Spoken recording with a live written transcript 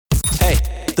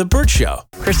The Burt Show.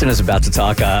 Kristin is about to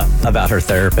talk about her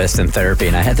therapist and therapy,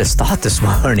 and I had this thought this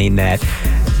morning that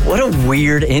what a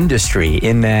weird industry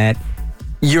in that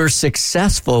you're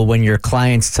successful when your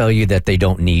clients tell you that they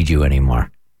don't need you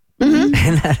anymore. Mm-hmm.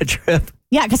 Isn't that a trip?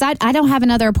 Yeah, because I don't have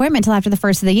another appointment till after the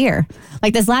first of the year.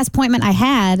 Like this last appointment I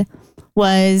had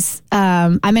was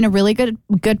I'm in a really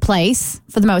good place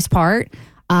for the most part.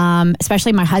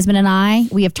 Especially my husband and I,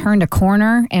 we have turned a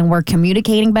corner and we're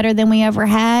communicating better than we ever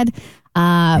had.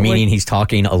 Meaning he's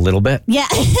talking a little bit? Yeah.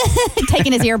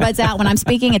 Taking his earbuds out when I'm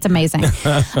speaking. It's amazing.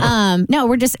 No,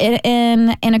 we're just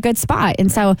in a good spot. And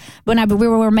so when we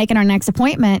were making our next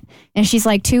appointment and she's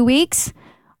like 2 weeks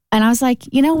and I was like,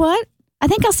 you know what? I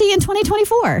think I'll see you in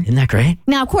 2024. Isn't that great?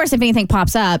 Now, of course, if anything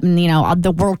pops up and,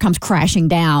 the world comes crashing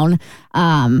down,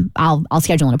 I'll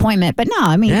schedule an appointment. But no,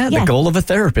 I mean, yeah. The goal of a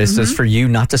therapist is for you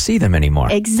not to see them anymore.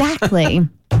 Exactly.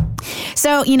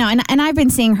 So, and I've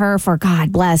been seeing her for,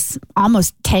 God bless,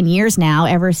 almost 10 years now,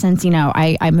 ever since,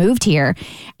 I moved here.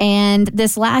 And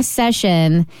this last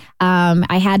session,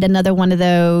 I had another one of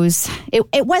those.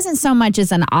 It wasn't so much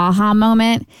as an aha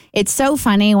moment. It's so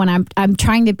funny when I'm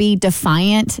trying to be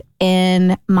defiant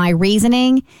in my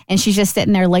reasoning, and she's just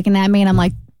sitting there looking at me, and I'm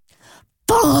like,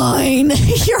 fine,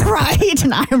 you're right,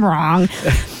 and I'm wrong.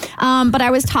 But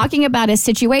I was talking about a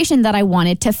situation that I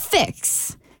wanted to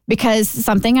fix. Because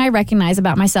something I recognize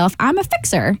about myself, I'm a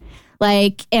fixer,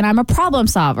 and I'm a problem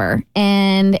solver.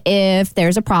 And if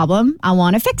there's a problem, I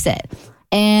want to fix it.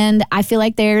 And I feel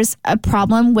like there's a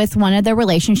problem with one of the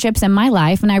relationships in my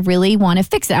life, and I really want to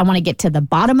fix it. I want to get to the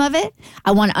bottom of it.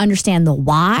 I want to understand the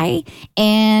why,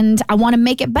 and I want to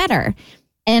make it better.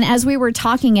 And as we were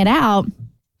talking it out,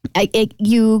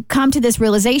 you come to this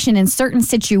realization in certain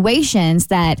situations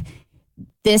that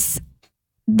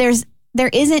there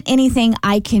isn't anything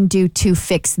I can do to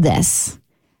fix this.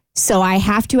 So I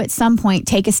have to, at some point,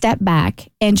 take a step back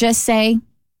and just say,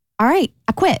 all right,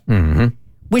 I quit. Mm-hmm.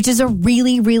 Which is a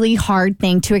really, really hard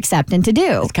thing to accept and to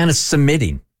do. It's kind of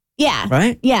submitting. Yeah.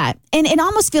 Right? Yeah. And it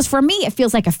almost feels, for me, it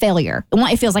feels like a failure.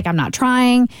 It feels like I'm not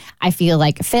trying. I feel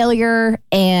like a failure.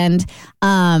 And,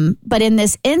 but in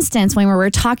this instance, when we were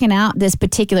talking out this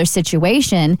particular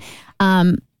situation,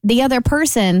 the other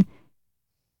person,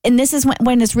 and this is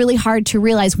when it's really hard to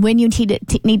realize when you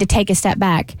need to take a step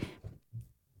back.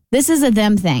 This is a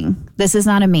them thing. This is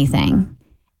not a me thing.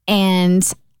 And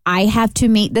I have to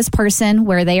meet this person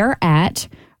where they are at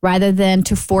rather than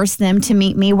to force them to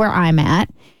meet me where I'm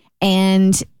at.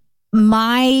 And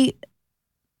my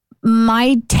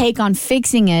take on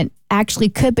fixing it actually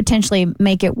could potentially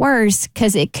make it worse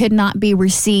because it could not be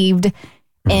received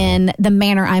in the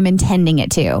manner I'm intending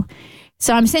it to.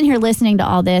 So I'm sitting here listening to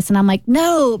all this and I'm like,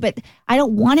 no, but I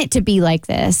don't want it to be like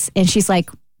this. And she's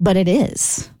like, but it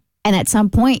is. And at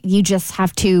some point you just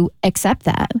have to accept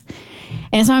that.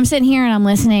 And so I'm sitting here and I'm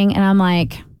listening and I'm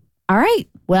like, all right,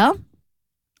 well,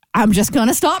 I'm just going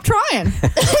to stop trying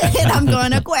and I'm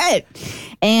going to quit.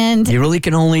 And you really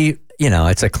can only,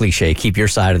 it's a cliche, keep your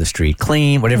side of the street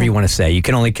clean, whatever you want to say. You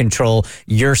can only control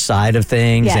your side of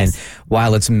things. Yes. And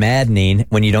while it's maddening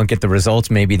when you don't get the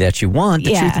results maybe that you want,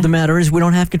 the truth of the matter is we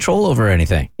don't have control over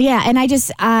anything. Yeah. And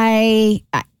I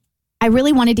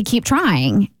really wanted to keep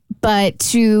trying, but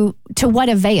to what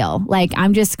avail?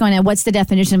 I'm just going to, what's the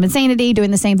definition of insanity?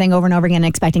 Doing the same thing over and over again and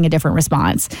expecting a different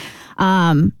response.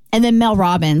 And then Mel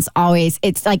Robbins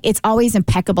it's always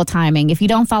impeccable timing. If you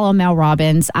don't follow Mel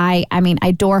Robbins, I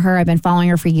adore her. I've been following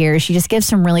her for years. She just gives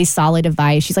some really solid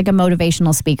advice. She's like a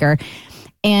motivational speaker.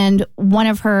 And one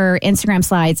of her Instagram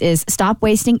slides is stop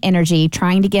wasting energy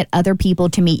trying to get other people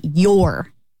to meet your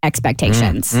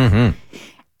expectations. Mm-hmm.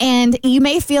 And you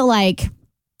may feel like,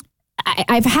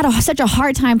 I've had such a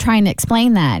hard time trying to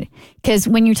explain that because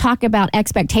when you talk about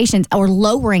expectations or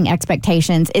lowering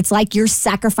expectations, it's like you're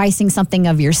sacrificing something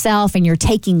of yourself and you're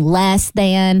taking less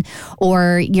than,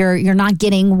 or you're not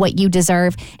getting what you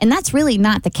deserve. And that's really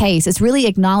not the case. It's really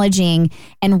acknowledging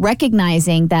and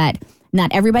recognizing that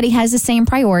not everybody has the same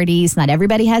priorities. Not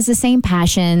everybody has the same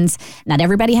passions. Not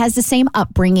everybody has the same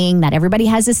upbringing. Not everybody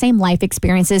has the same life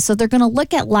experiences. So they're going to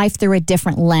look at life through a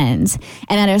different lens.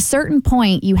 And at a certain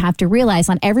point, you have to realize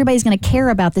not everybody's going to care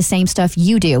about the same stuff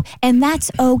you do. And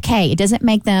that's okay. It doesn't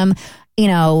make them,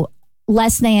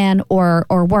 less than or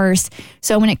worse.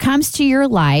 So when it comes to your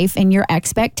life and your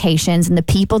expectations and the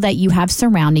people that you have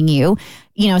surrounding you,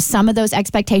 some of those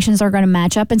expectations are going to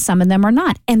match up and some of them are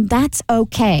not. And that's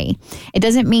okay. It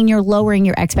doesn't mean you're lowering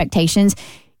your expectations.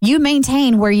 You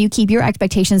maintain where you keep your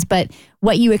expectations, but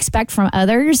what you expect from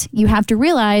others, you have to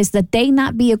realize that they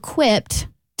not be equipped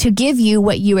to give you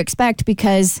what you expect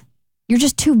because you're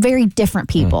just two very different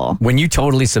people. When you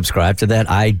totally subscribe to that,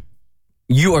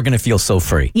 you are going to feel so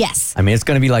free. Yes. I mean, it's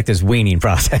going to be like this weaning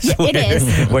process. It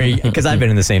is. Because I've been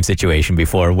in the same situation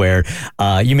before where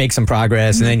you make some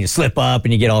progress and then you slip up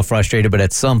and you get all frustrated. But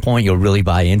at some point, you'll really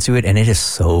buy into it. And it is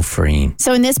so freeing.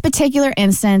 So in this particular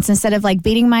instance, instead of like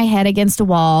beating my head against a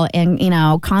wall and,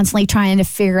 constantly trying to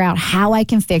figure out how I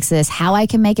can fix this, how I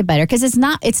can make it better, because it's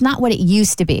not what it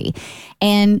used to be.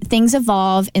 And things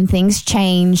evolve and things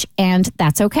change, and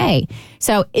that's okay.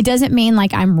 So it doesn't mean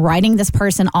like I'm writing this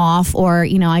person off or,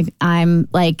 I'm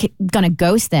like going to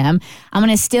ghost them. I'm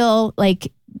going to still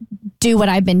like do what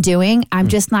I've been doing. I'm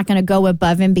just not going to go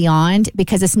above and beyond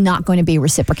because it's not going to be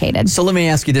reciprocated. So let me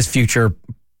ask you this future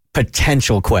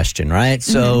potential question, right?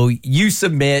 So you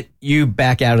submit, you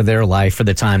back out of their life for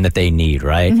the time that they need,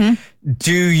 right?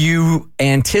 Do you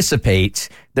anticipate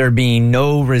there being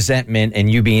no resentment and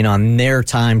you being on their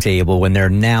timetable when they're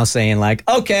now saying like,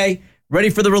 okay, ready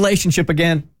for the relationship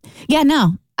again? Yeah,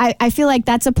 no. I feel like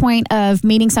that's a point of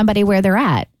meeting somebody where they're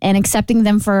at and accepting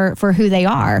them for who they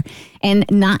are and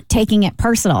not taking it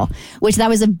personal, which that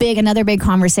was another big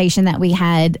conversation that we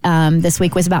had this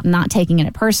week was about not taking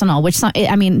it personal, which,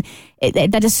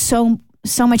 that is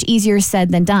so much easier said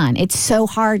than done. It's so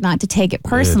hard not to take it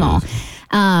personal.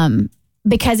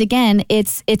 Because again,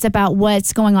 it's about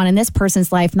what's going on in this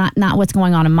person's life, not what's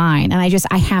going on in mine. And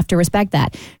I have to respect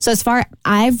that. So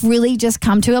I've really just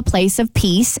come to a place of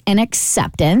peace and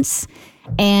acceptance.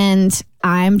 And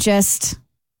I'm just,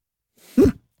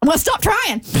 I'm going to stop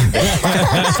trying.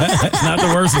 It's not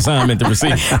the worst assignment to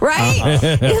receive.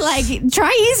 Right? Like,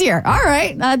 try easier. All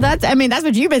right. That's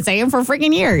what you've been saying for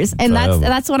freaking years. And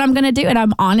that's what I'm going to do. And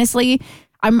I'm honestly,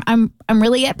 I'm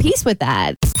really at peace with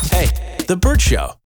that. Hey, The Bert Show.